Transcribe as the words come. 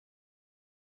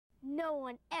No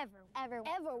one ever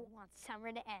wants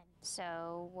summer to end.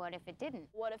 So what if it didn't?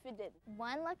 What if it didn't?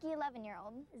 One lucky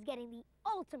 11-year-old is getting the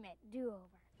ultimate do-over.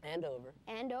 And over.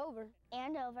 And over.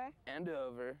 And over. And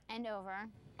over. And over.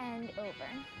 And over.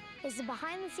 It's a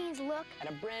behind-the-scenes look at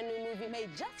a brand new movie made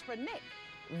just for Nick.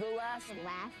 The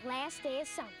last day of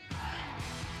summer.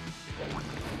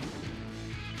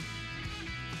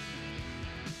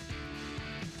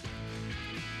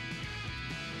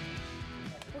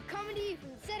 We're coming to you from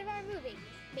the set of our movie,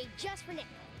 made just for Nick,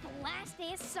 The Last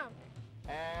Day of Summer.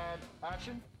 And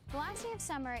action. The Last Day of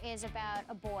Summer is about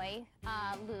a boy,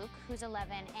 Luke, who's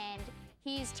 11, and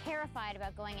he's terrified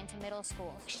about going into middle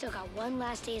school. We still got one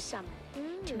last day of summer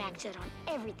to max it on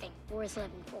everything worth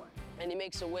living for. And he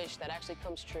makes a wish that actually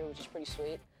comes true, which is pretty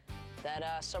sweet,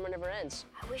 that summer never ends.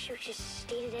 I wish we could just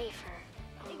stay today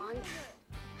for a month,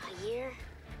 a year,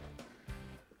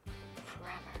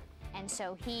 forever. And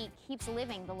so he keeps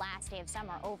living the last day of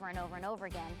summer over and over and over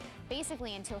again,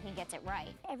 basically until he gets it right.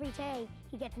 Every day,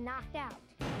 he gets knocked out.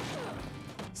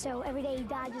 So every day he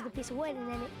dodges a piece of wood and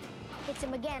then it hits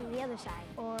him again on the other side.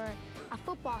 Or a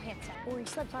football hits him, or he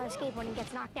slips on a skateboard and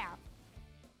gets knocked out.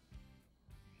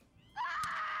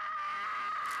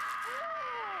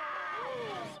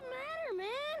 What's the matter,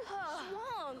 man? What's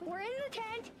wrong? We're in the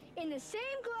tent, in the same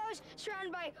clothes,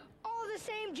 surrounded by all the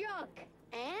same junk.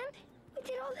 And we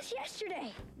did all this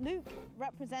yesterday. Luke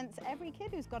represents every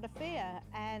kid who's got a fear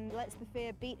and lets the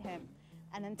fear beat him.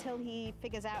 And until he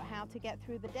figures out how to get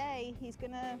through the day, he's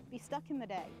gonna be stuck in the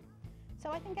day. So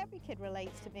I think every kid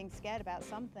relates to being scared about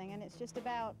something, and it's just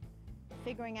about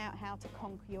figuring out how to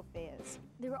conquer your fears.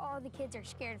 There were all the kids are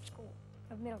scared of school,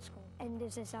 of middle school. And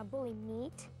there's this bully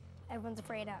Meat everyone's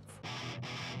afraid of.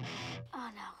 Oh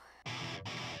no.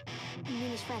 Me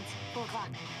and his friends, 4 o'clock.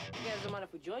 You guys don't mind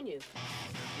if we join you?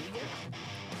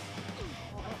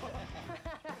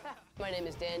 My name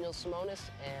is Daniel Simonis,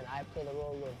 and I play the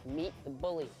role of Meat the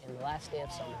Bully in The Last Day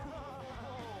of Summer.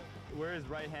 Where is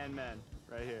right-hand man?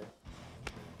 Right here.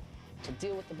 To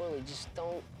deal with the bully, just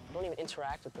don't even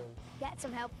interact with them. Get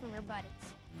some help from your buddies.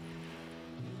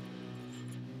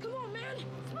 Come on, man!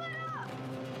 Split up!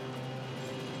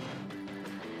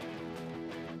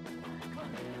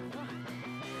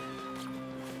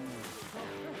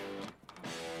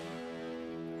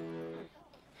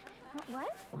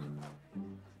 What?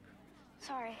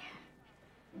 Sorry.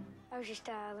 I was just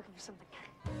looking for something.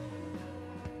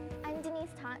 I'm Denise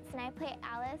Taunts, and I play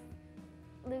Alice,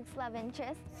 Luke's love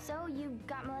interest. So you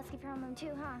got molested from him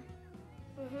too, huh?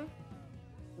 Mm-hmm.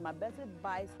 My best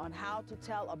advice on how to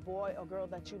tell a boy or girl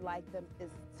that you like them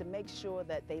is to make sure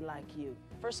that they like you.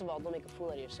 First of all, don't make a fool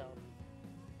out of yourself.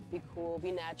 Be cool,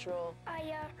 be natural.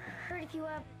 I heard if you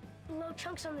blow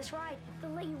chunks on this ride,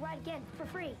 they'll let you ride again for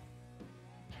free.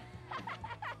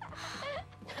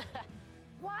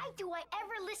 Why do I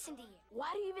ever listen to you?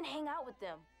 Why do you even hang out with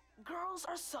them? Girls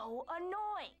are so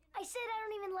annoying. I said I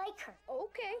don't even like her.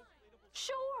 Okay,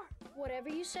 sure. Whatever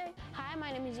you say. Hi,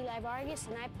 my name is Eli Vargas,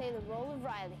 and I play the role of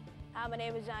Riley. Hi, my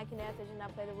name is John Knathers, and I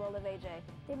play the role of AJ.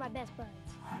 They're my best buds.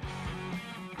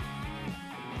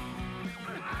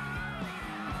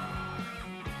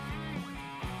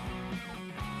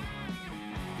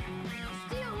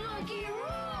 Steel Monkey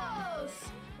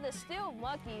rules! The Steel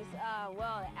Monkeys,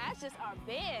 well, that's just our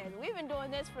band. We've been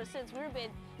doing this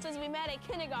since we met at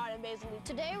kindergarten, basically.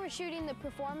 Today we're shooting the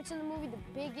performance in the movie, the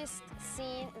biggest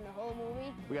scene in the whole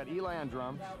movie. We got Eli on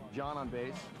drums, John on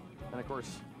bass, and of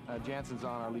course, Jansen's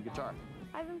on our lead guitar.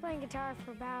 I've been playing guitar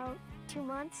for about 2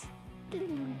 months. Well,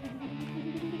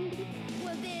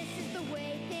 this is the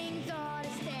way things ought to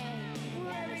stay.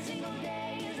 Where every single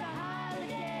day is a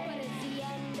holiday. But it's the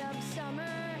end of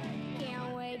summer.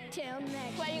 Can't wait till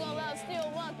next. Why you gonna love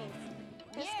Steel Monkeys?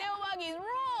 The Steel Monkeys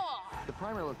rule! The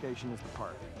primary location is the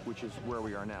park, which is where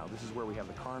we are now. This is where we have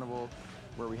the carnival,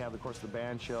 where we have, of course, the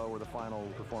band show, where the final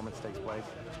performance takes place.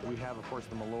 We have, of course,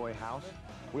 the Malloy House.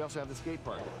 We also have the skate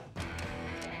park.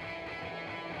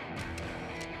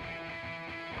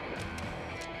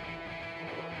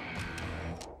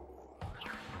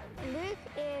 Luke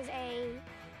is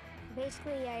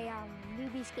basically a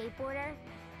newbie skateboarder.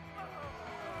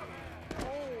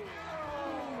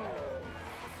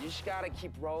 You just gotta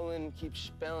keep rolling, keep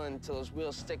spilling until those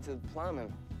wheels stick to the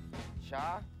plumbing.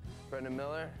 Shaw, Brendan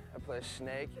Miller, I play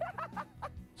Snake.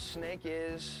 Snake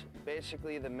is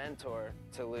basically the mentor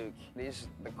to Luke. He's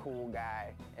the cool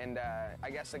guy, and I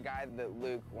guess the guy that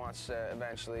Luke wants to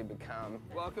eventually become.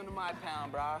 Welcome to my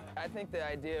pound, brah. I think the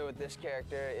idea with this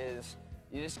character is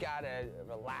you just gotta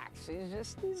relax.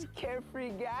 He's a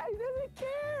carefree guy, he doesn't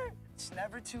care. It's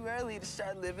never too early to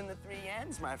start living the 3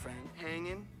 ends, my friend.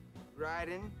 Hanging,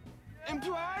 riding, and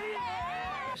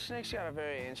partying! Snake's got a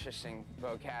very interesting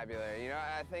vocabulary. You know,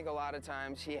 I think a lot of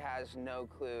times he has no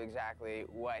clue exactly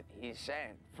what he's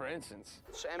saying. For instance,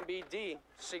 it's MBD.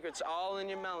 Secret's all in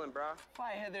your melon, bro.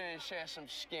 Fly hither and share some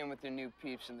skin with your new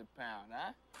peeps in the pound,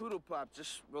 huh? Poodle Pup,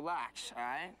 just relax, all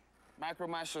right? Micro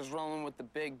Maestro's rolling with the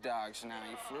big dogs now,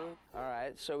 you flew? All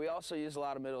right, so we also use a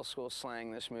lot of middle school slang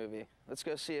in this movie. Let's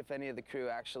go see if any of the crew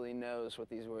actually knows what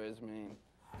these words mean.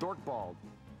 Dorkbald.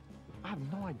 I have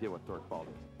no idea what dorkbald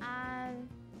is. I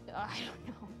don't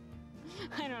know.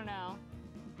 I don't know.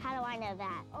 How do I know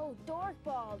that? Oh,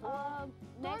 dorkball.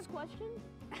 Next question.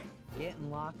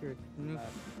 Getting lockered.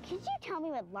 Could you tell me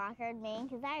what lockered means?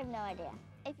 Because I have no idea.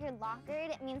 If you're lockered,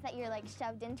 it means that you're like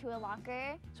shoved into a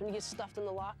locker. So when you get stuffed in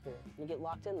the locker, you get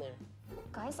locked in there.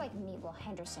 Guys like me, Will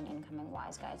Henderson incoming,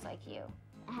 wise guys like you.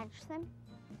 Henderson?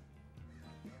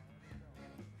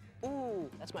 Ooh,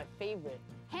 that's my favorite.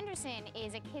 Henderson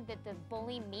is a kid that the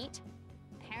bully Meat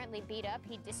apparently beat up.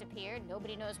 He disappeared.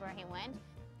 Nobody knows where he went.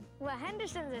 Well,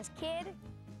 Henderson's this kid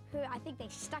who I think they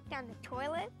stuck down the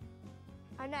toilet.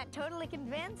 I'm not totally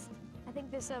convinced. I think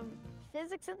there's some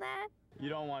physics in that. You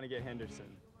don't want to get Henderson.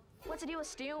 What's the deal with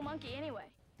Steel Monkey anyway?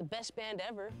 The best band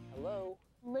ever. Hello.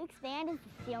 Luke's band is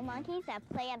the Steel Monkeys that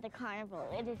play at the carnival.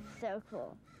 It is so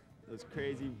cool. Those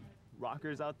crazy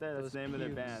rockers out there, that's the name of their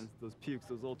bands. Those pukes,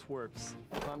 those little twerps.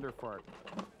 Thunderfart.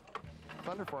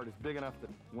 Thunderfart is big enough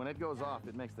that when it goes off,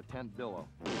 it makes the tent billow.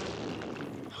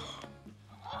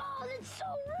 Oh, that's so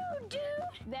rude,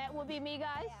 dude! That would be me,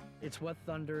 guys. It's what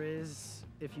thunder is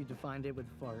if you defined it with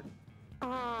fart.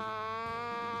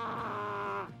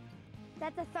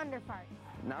 That's a thunder fart.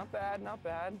 Not bad, not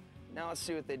bad. Now let's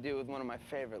see what they do with one of my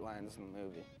favorite lines in the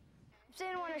movie.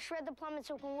 Saying I want to shred the plumbing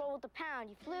so we can roll with the pound.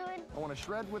 You fluid? I want to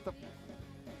shred with the...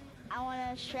 I want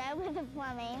to shred with the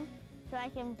plumbing so I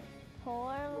can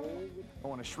pour. I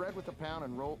want to shred with the pound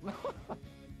and roll... I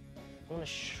want to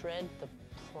shred the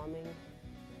plumbing.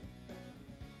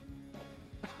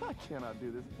 I cannot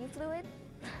do this. You fluid?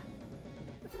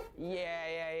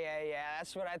 Yeah.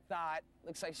 That's what I thought.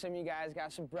 Looks like some of you guys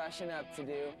got some brushing up to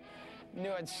do.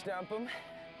 Knew I'd stump them.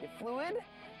 You fluid?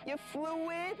 You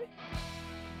fluid?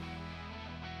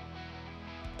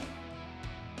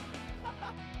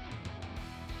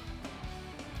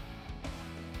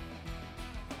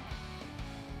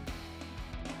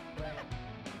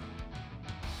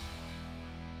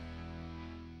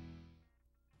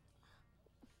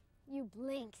 You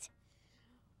blinked.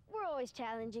 We're always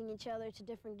challenging each other to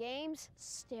different games.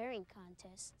 Staring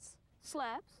contests,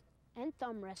 slaps, and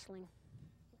thumb wrestling.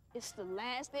 It's the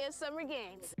last day of summer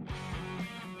games.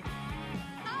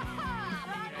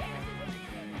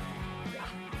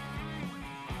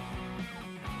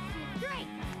 Great!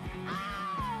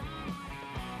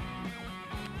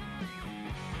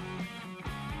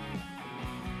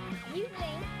 You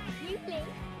blink, you blink.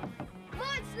 Come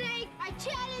on, Snake, I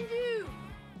challenge you!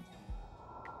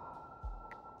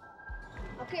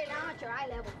 Okay, now I'm at your eye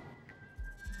level.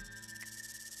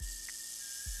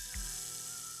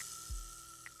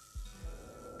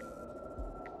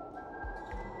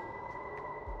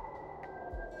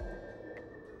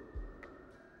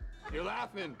 You're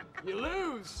laughing. You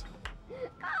lose. Oh,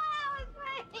 that was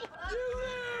funny! You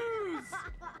lose!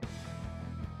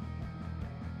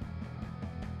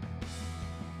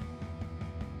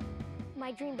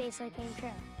 My dream basically came true.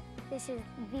 This is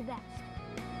the best.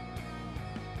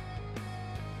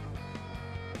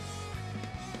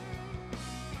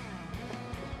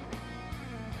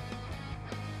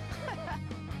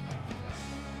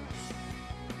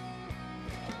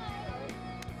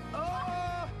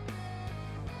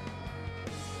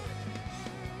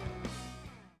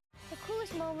 The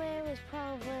coolest moment was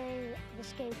probably the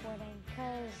skateboarding,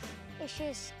 because it's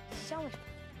just so much fun.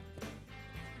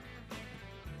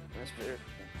 Mr.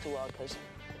 Too Wild Cousin.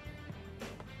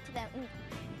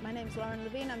 My name's Lauren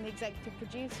Levine. I'm the executive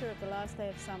producer of The Last Day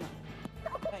of Summer.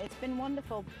 It's been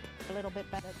wonderful, a little bit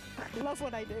better. I love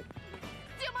what I do.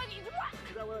 Steel Monkeys rock!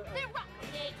 They